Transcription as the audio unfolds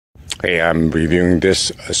Hey, I'm reviewing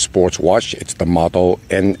this sports watch. It's the model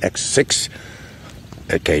NX6.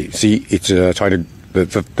 Okay, see, it's trying to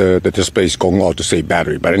the display is going out to say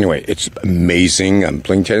battery, but anyway, it's amazing. I'm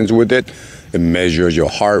playing tennis with it. It measures your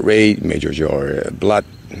heart rate, measures your blood,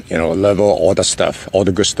 level, all the stuff, all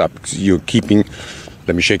the good stuff. You're keeping.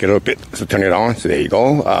 Let me shake it a little bit. So turn it on. So there you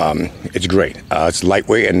go. It's great. It's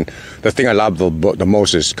lightweight, and the thing I love the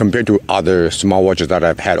most is compared to other smartwatches that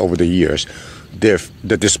I've had over the years,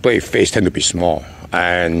 the display face tend to be small.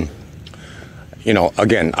 And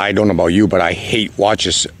again, I don't know about you, but I hate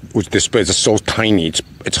watches with displays are so tiny.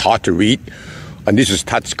 It's hard to read. And this is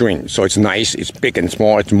touch screen, so it's nice. It's big and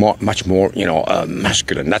small. It's much more,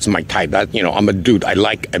 masculine. That's my type. I'm a dude. I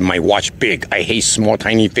like my watch big. I hate small,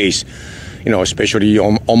 tiny face. Especially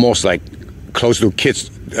almost like close to kids'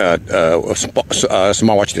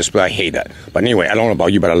 smartwatch display. I hate that. But anyway, I don't know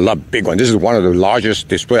about you, but I love big one. This is one of the largest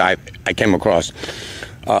display I came across.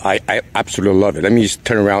 I absolutely love it. Let me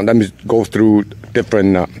turn around. Let me go through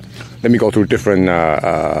different.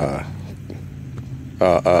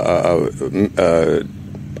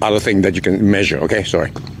 Other thing that you can measure. Okay,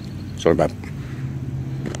 sorry about.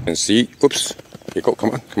 And see. Oops. Here you go. Come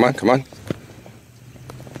on.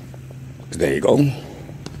 There you go.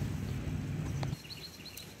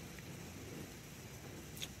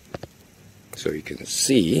 So you can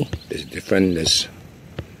see there's different.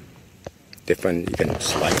 You can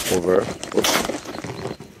slide over. Oops.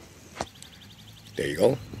 There you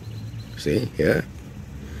go. See here.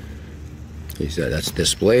 He said that's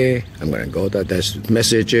display. I'm gonna go that. There's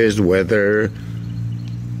messages, weather,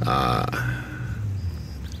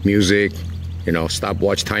 music.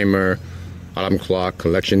 Stopwatch, timer, alarm clock,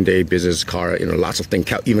 collection day, business card, lots of things,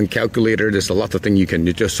 even calculator. There's a lot of things you can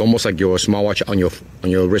do, just almost like your smartwatch on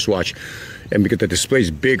your wristwatch. And because the display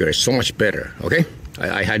is bigger, it's so much better. Okay,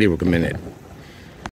 I highly recommend it.